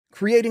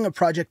Creating a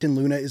project in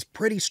Luna is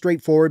pretty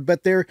straightforward,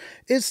 but there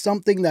is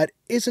something that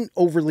isn't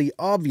overly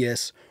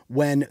obvious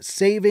when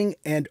saving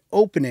and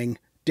opening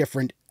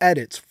different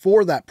edits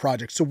for that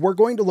project. So we're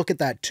going to look at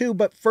that too,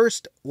 but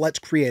first let's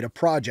create a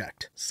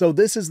project. So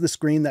this is the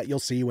screen that you'll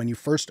see when you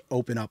first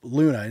open up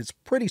Luna. It's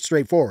pretty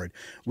straightforward.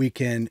 We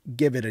can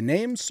give it a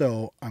name.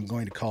 So I'm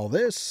going to call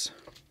this.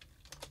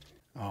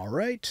 All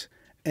right.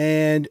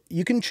 And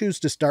you can choose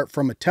to start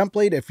from a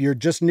template. If you're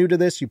just new to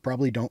this, you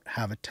probably don't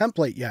have a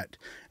template yet.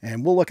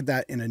 And we'll look at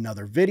that in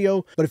another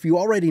video. But if you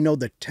already know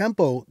the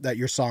tempo that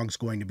your song's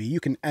going to be,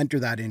 you can enter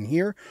that in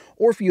here.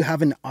 Or if you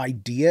have an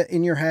idea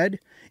in your head,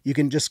 you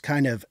can just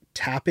kind of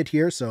tap it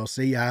here. So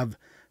say you have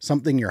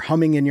something you're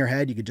humming in your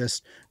head, you could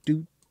just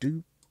do,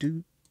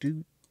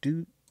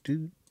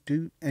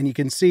 and you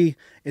can see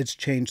it's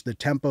changed the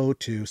tempo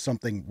to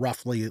something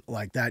roughly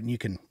like that. And you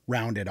can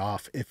round it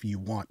off if you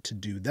want to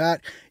do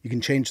that. You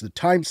can change the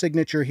time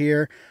signature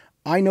here.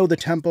 I know the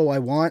tempo I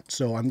want,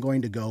 so I'm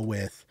going to go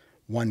with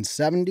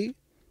 170.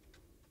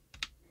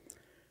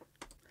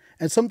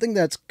 And something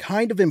that's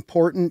kind of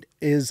important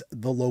is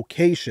the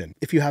location.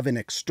 If you have an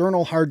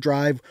external hard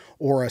drive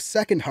or a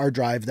second hard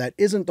drive that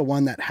isn't the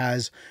one that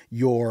has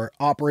your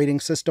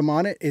operating system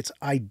on it, it's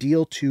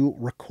ideal to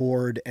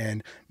record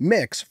and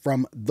mix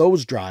from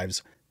those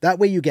drives. That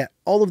way you get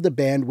all of the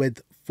bandwidth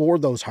for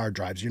those hard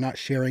drives. You're not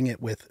sharing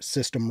it with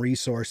system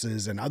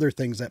resources and other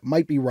things that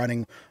might be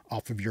running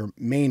off of your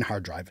main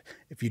hard drive.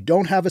 If you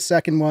don't have a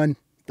second one,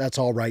 that's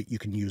all right. You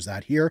can use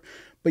that here,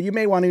 but you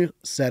may want to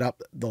set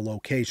up the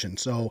location.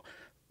 So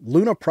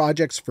Luna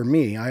projects for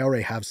me, I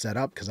already have set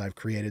up because I've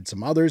created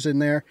some others in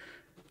there.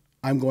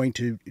 I'm going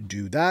to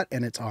do that,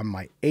 and it's on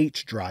my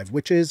H drive,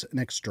 which is an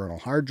external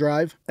hard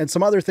drive. And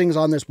some other things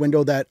on this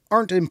window that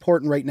aren't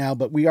important right now,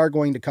 but we are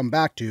going to come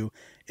back to,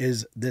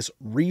 is this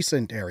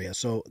recent area.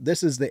 So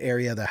this is the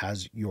area that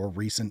has your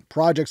recent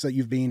projects that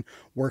you've been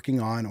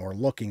working on or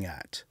looking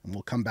at. And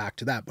we'll come back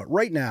to that. But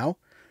right now,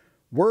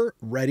 we're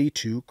ready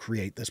to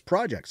create this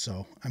project.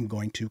 So I'm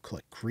going to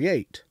click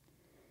Create.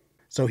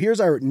 So here's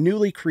our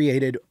newly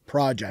created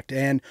project.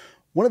 And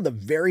one of the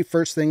very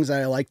first things that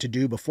I like to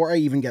do before I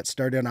even get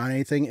started on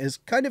anything is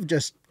kind of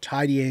just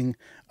tidying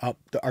up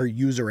our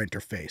user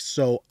interface.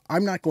 So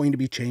I'm not going to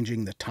be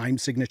changing the time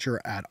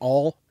signature at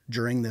all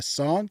during this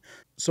song.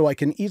 So I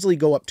can easily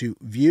go up to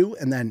View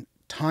and then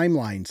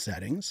Timeline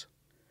Settings.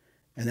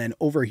 And then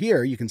over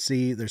here, you can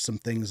see there's some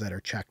things that are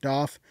checked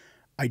off.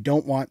 I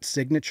don't want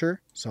signature,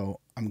 so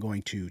I'm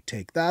going to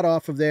take that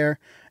off of there.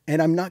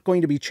 And I'm not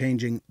going to be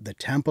changing the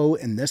tempo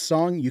in this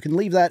song. You can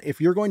leave that. If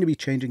you're going to be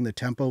changing the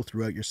tempo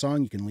throughout your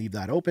song, you can leave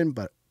that open,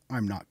 but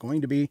I'm not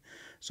going to be.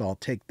 So I'll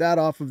take that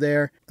off of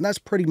there. And that's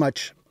pretty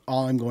much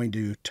all I'm going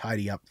to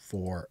tidy up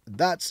for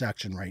that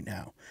section right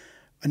now.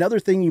 Another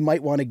thing you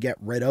might want to get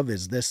rid of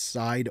is this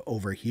side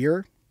over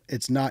here.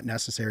 It's not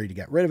necessary to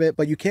get rid of it,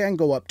 but you can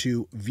go up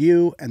to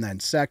View and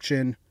then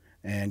Section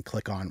and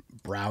click on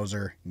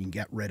Browser. You can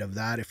get rid of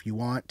that if you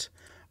want.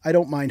 I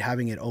don't mind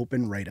having it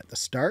open right at the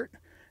start.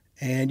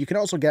 And you can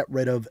also get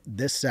rid of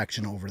this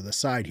section over the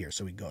side here.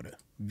 So we go to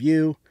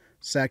View,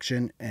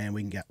 Section, and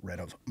we can get rid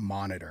of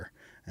Monitor.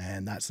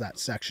 And that's that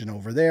section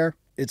over there.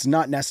 It's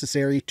not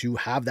necessary to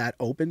have that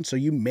open, so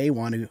you may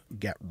want to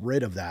get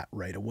rid of that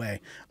right away.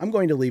 I'm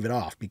going to leave it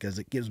off because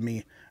it gives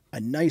me a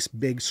nice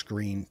big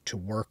screen to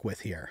work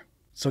with here.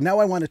 So now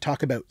I want to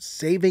talk about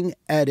saving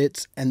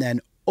edits and then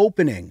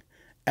opening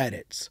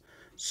edits.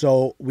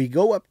 So we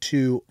go up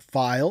to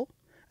File,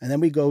 and then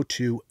we go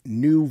to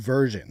New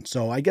Version.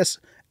 So I guess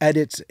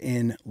edits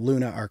in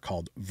Luna are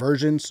called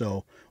versions.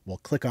 So we'll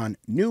click on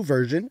New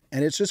Version,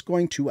 and it's just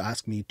going to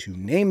ask me to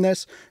name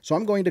this. So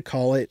I'm going to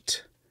call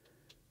it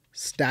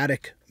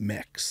Static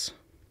Mix.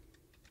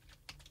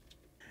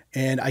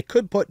 And I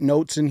could put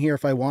notes in here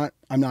if I want.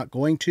 I'm not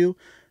going to.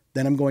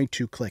 Then I'm going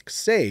to click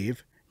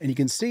Save, and you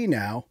can see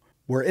now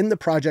we're in the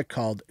project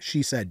called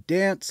She Said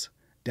Dance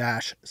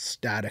 -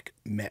 Static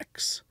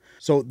Mix.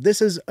 So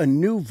this is a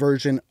new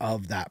version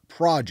of that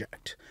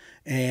project.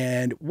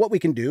 And what we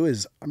can do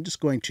is I'm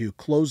just going to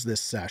close this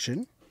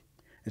session.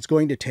 It's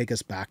going to take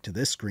us back to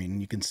this screen,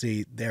 and you can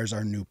see there's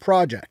our new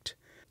project.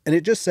 And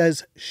it just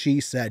says She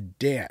Said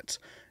Dance.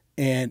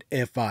 And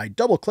if I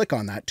double click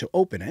on that to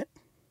open it,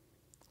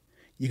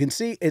 you can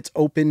see it's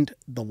opened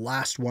the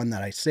last one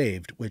that I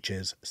saved, which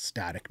is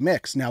Static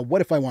Mix. Now,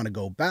 what if I want to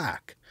go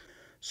back?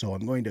 So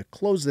I'm going to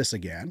close this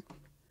again.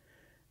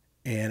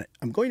 And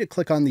I'm going to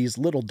click on these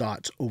little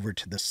dots over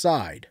to the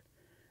side.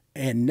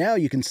 And now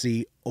you can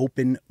see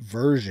Open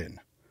Version.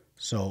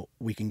 So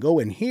we can go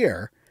in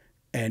here,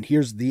 and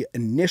here's the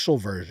initial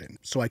version.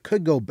 So I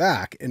could go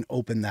back and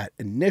open that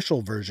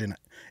initial version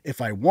if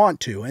I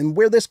want to. And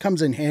where this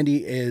comes in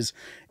handy is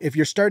if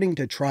you're starting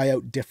to try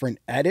out different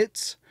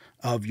edits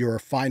of your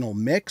final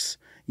mix,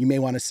 you may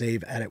want to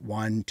save edit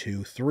 1,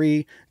 2,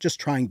 3, just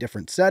trying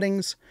different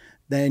settings.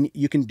 Then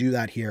you can do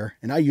that here.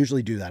 And I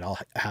usually do that. I'll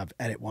have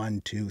edit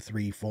 1, 2,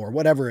 3, 4,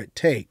 whatever it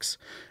takes.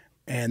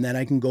 And then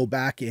I can go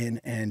back in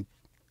and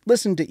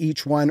listen to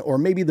each one, or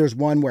maybe there's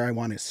one where I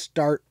want to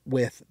start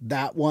with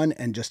that one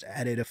and just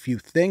edit a few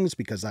things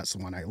because that's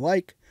the one I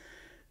like.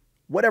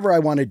 Whatever I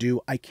want to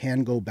do, I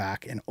can go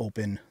back and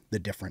open the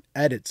different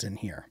edits in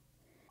here.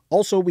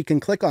 Also, we can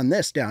click on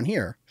this down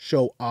here,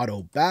 show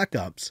auto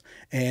backups.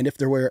 And if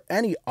there were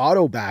any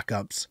auto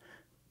backups,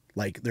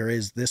 like there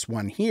is this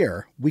one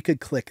here, we could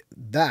click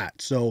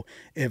that. So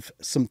if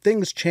some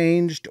things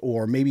changed,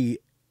 or maybe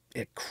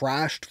it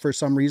crashed for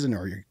some reason,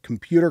 or your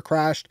computer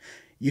crashed,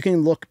 you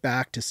can look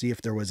back to see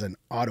if there was an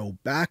auto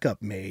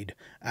backup made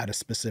at a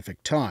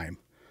specific time.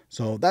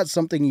 So that's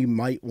something you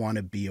might want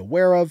to be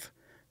aware of,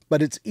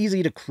 but it's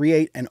easy to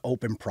create and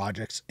open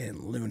projects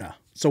in Luna.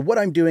 So what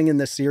I'm doing in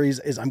this series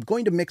is I'm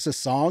going to mix a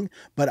song,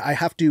 but I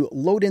have to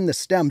load in the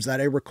stems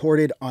that I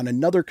recorded on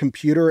another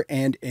computer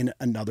and in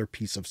another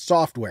piece of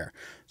software.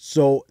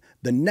 So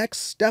the next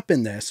step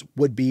in this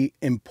would be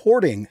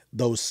importing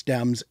those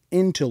stems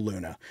into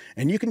Luna.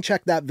 And you can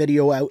check that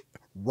video out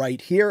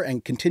right here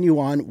and continue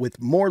on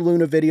with more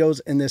Luna videos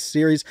in this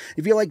series.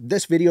 If you like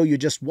this video you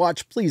just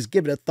watched, please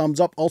give it a thumbs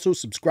up. Also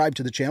subscribe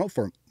to the channel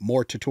for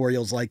more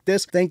tutorials like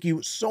this. Thank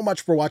you so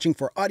much for watching.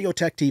 For Audio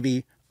Tech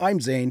TV, I'm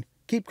Zane.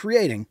 Keep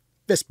creating.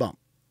 Fist bump.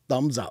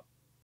 Thumbs up.